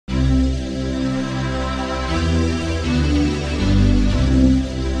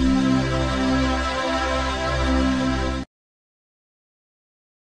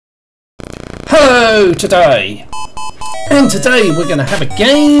Hello today, and today we're going to have a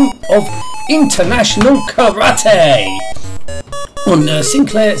game of international karate on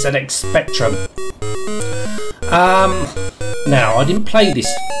Sinclair ZX Spectrum. Now I didn't play this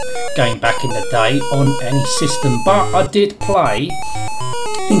game back in the day on any system, but I did play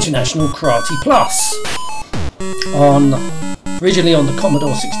International Karate Plus originally on the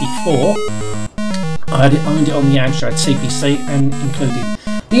Commodore 64. I owned it on the Amstrad CPC and included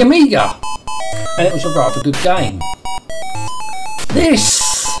the Amiga, and it was a rather good game. This,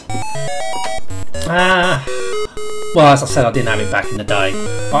 well, as I said, I didn't have it back in the day.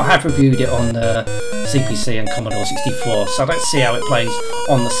 I have reviewed it on the CPC and Commodore 64, so let's see how it plays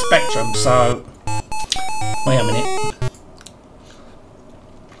on the Spectrum. So, wait a minute.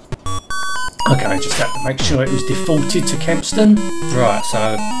 Okay, just have to make sure it was defaulted to Kempston. Right,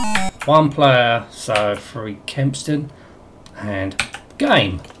 so one player, so 3 Kempston, and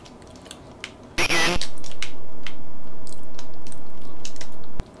game.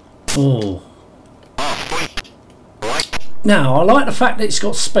 Oh. Now, I like the fact that it's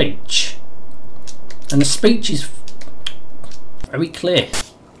got speech, and the speech is very clear.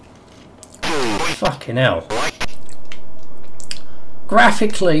 Fucking hell.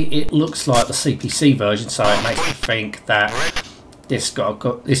 Graphically, it looks like the CPC version, so it makes me think that this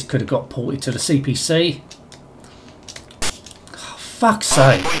could have got ported to the CPC. Oh, fuck's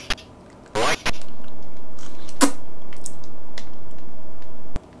sake.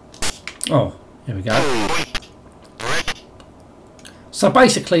 Oh, here we go. So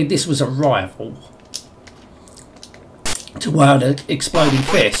basically, this was a rival to the Exploding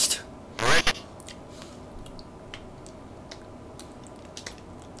Fist.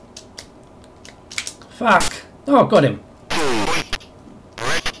 Fuck. Oh, got him.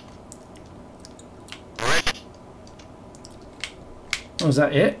 Oh, was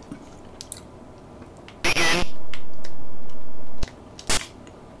that it?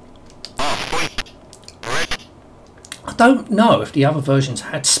 I don't know if the other versions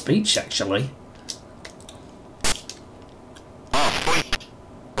had speech, actually.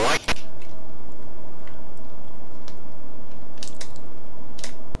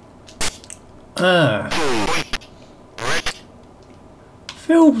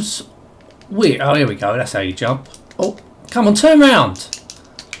 Feels weird. Oh, here we go. That's how you jump. Oh, come on, turn around.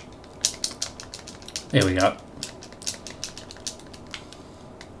 Here we go.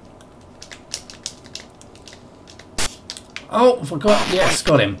 Oh, I forgot. Yes,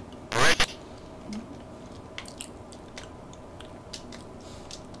 got him.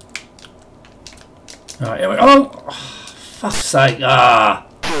 Alright, here we go. Oh, fuck's sake. Ah.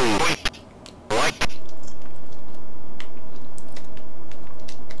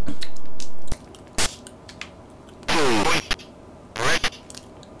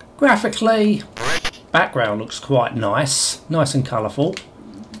 Graphically, background looks quite nice and colourful.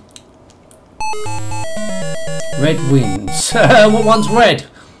 Red wins. What one's red?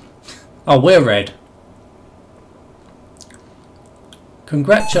 Oh, we're red.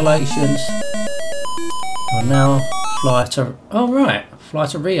 Congratulations. I'll now fly to... Oh, right. Fly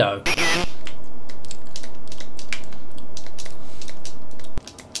to Rio.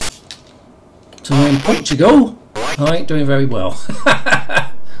 So we're in Portugal. I ain't doing very well.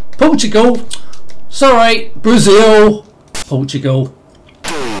 Portugal. Sorry, Brazil. Portugal.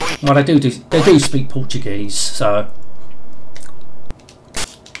 Well, they do speak Portuguese, so.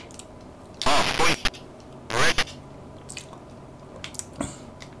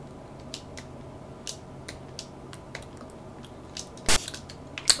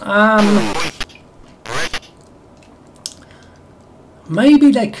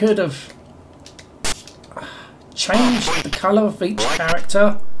 Maybe they could have changed the colour of each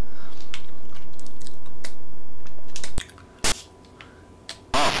character.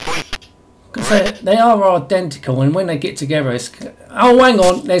 Because they are identical, and when they get together, it's... Oh, hang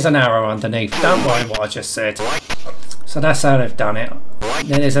on, there's an arrow underneath. Don't worry what I just said. So that's how they've done it.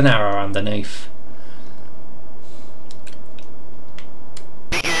 There's an arrow underneath.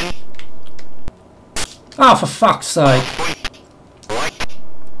 Oh, for fuck's sake.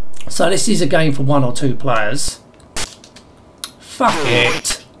 So this is a game for 1 or 2 players. Fuck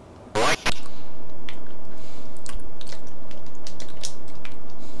it.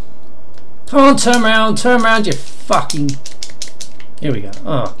 Come on, turn around, you fucking... Here we go.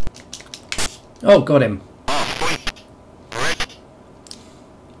 Oh. Oh, got him.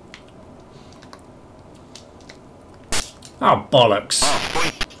 Oh, bollocks.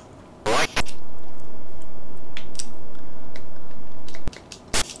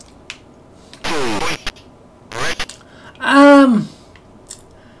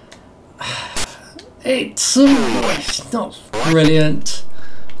 It's not brilliant.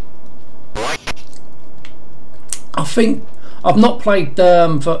 I think I've not played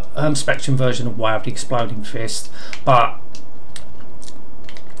the Spectrum version of WoW, the Exploding Fist, but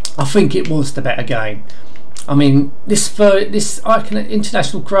I think it was the better game. I mean, this Icon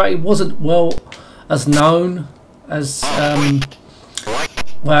International Creative wasn't well as known as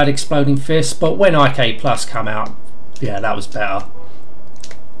WoW Exploding Fist, but when IK Plus came out, yeah, that was better.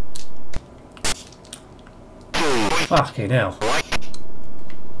 Fucking hell.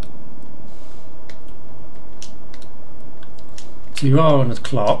 So you are on the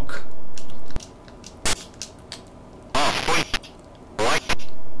clock.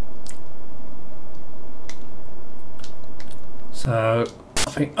 So I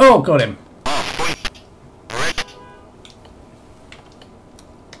think, oh, got him.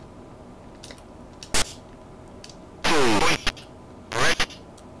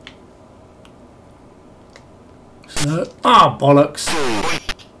 So, ah, bollocks.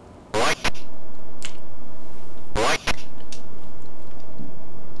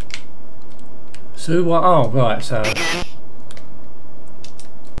 So what? Oh, right. So,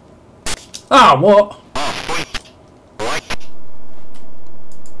 ah, what?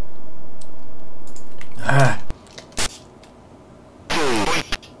 Ah.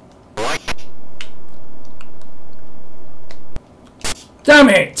 Damn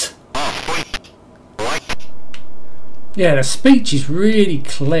it! Yeah, the speech is really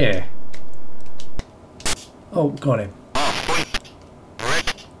clear. Oh, got him.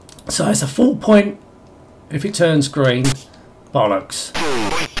 So it's a full point if it turns green. Bollocks.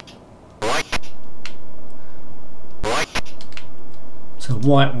 So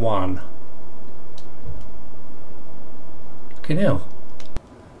white 1. Fucking hell.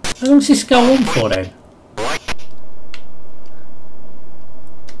 How long does this go on for then?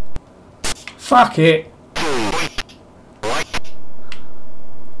 Fuck it.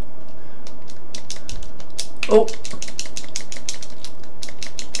 Oh.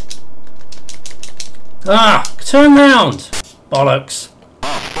 Ah, turn round. Bollocks.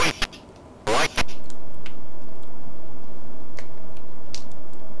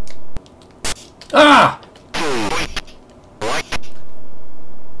 Ah!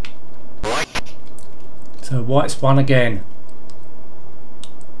 So white's 1 again.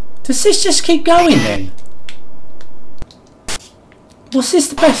 Does this just keep going then? What's this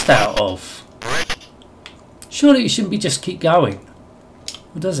the best out of? Surely it shouldn't be just keep going.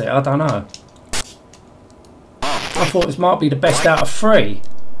 Or does it? I don't know. I thought this might be the best out of 3.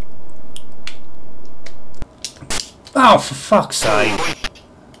 Oh, for fuck's sake.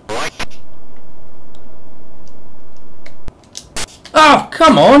 Oh,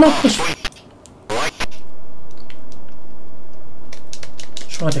 come on. I'll push.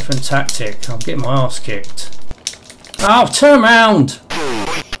 Try a different tactic. I'm getting my ass kicked. Oh, turn round.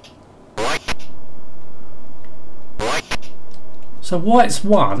 So white's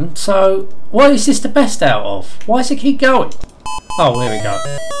 1. So what is this the best out of? Why does it keep going? Oh, there we go.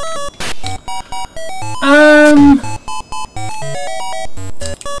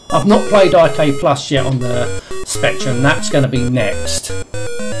 I've not played IK Plus yet on the Spectrum. That's going to be next.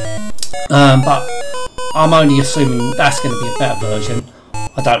 But I'm only assuming that's going to be a better version.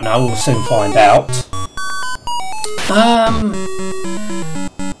 I don't know. We'll soon find out.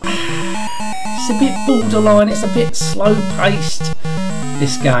 It's a bit borderline. It's a bit slow paced.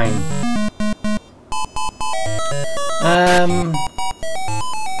 This game. I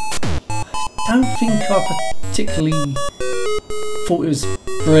don't think I particularly thought it was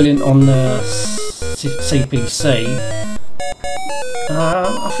brilliant on the CPC.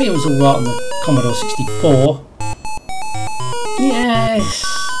 I think it was alright on the Commodore 64. Yes.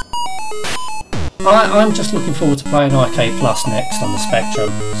 I'm just looking forward to playing IK Plus next on the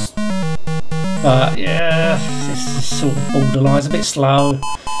Spectrum. But yeah, this is sort of borderline, it's a bit slow.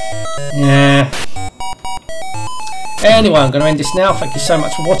 Yeah. Anyway, I'm going to end this now. Thank you so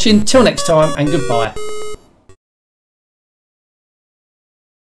much for watching. Till next time, and goodbye.